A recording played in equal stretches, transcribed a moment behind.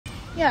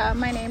Yeah,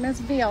 my name is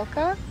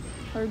Viluka,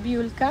 or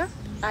Viluka,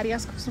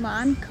 Arias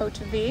Guzman, Coach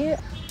V.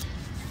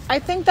 I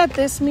think that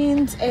this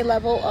means a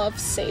level of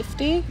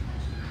safety.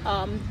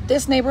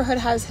 This neighborhood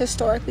has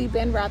historically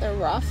been rather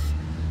rough.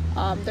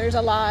 There's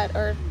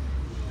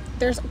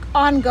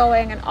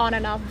ongoing and on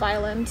and off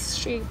violence,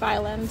 street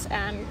violence,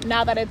 and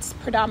now that it's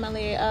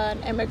predominantly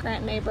an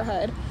immigrant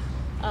neighborhood,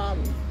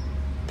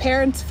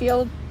 parents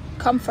feel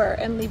comfort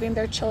in leaving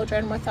their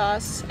children with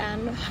us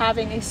and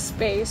having a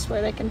space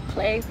where they can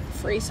play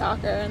free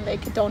soccer and they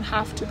don't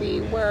have to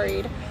be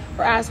worried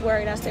or as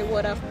worried as they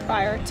would have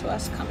prior to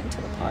us coming to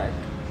the park.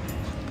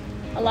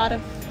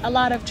 A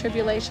lot of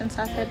tribulations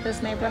have hit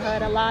this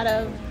neighborhood, a lot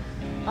of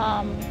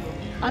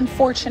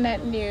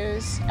unfortunate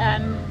news,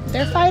 and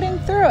they're fighting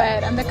through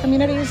it, and the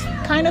community is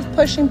kind of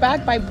pushing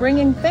back by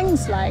bringing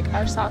things like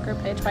our soccer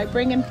pitch, by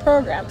bringing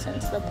programs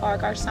into the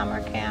park, our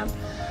summer camp,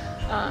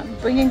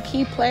 bringing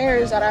key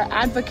players that are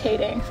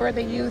advocating for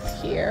the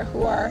youth here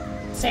who are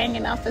saying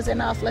enough is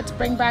enough. Let's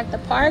bring back the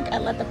park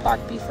and let the park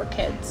be for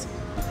kids.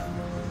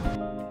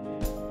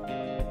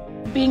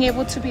 Being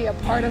able to be a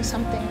part of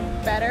something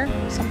better,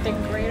 something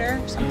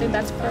greater, something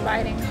that's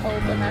providing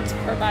hope and that's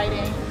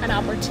providing an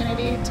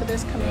opportunity to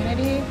this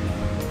community,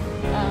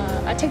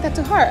 I take that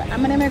to heart.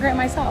 I'm an immigrant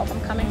myself.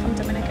 I'm coming from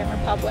Dominican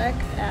Republic,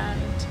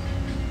 and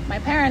my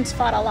parents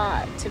fought a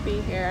lot to be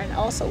here and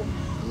also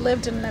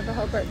lived in a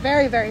neighborhood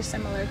very, very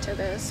similar to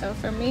this. So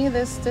for me,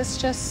 this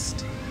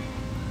just,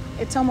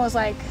 it's almost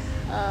like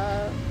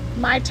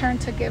my turn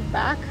to give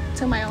back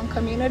to my own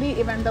community,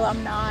 even though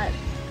I'm not,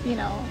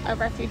 a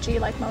refugee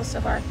like most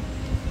of our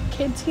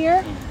kids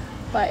here.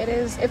 But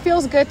it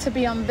feels good to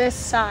be on this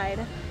side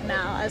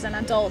now as an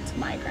adult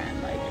migrant.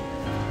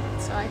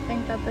 So I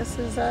think that this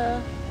is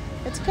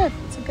it's good.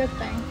 It's a good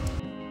thing.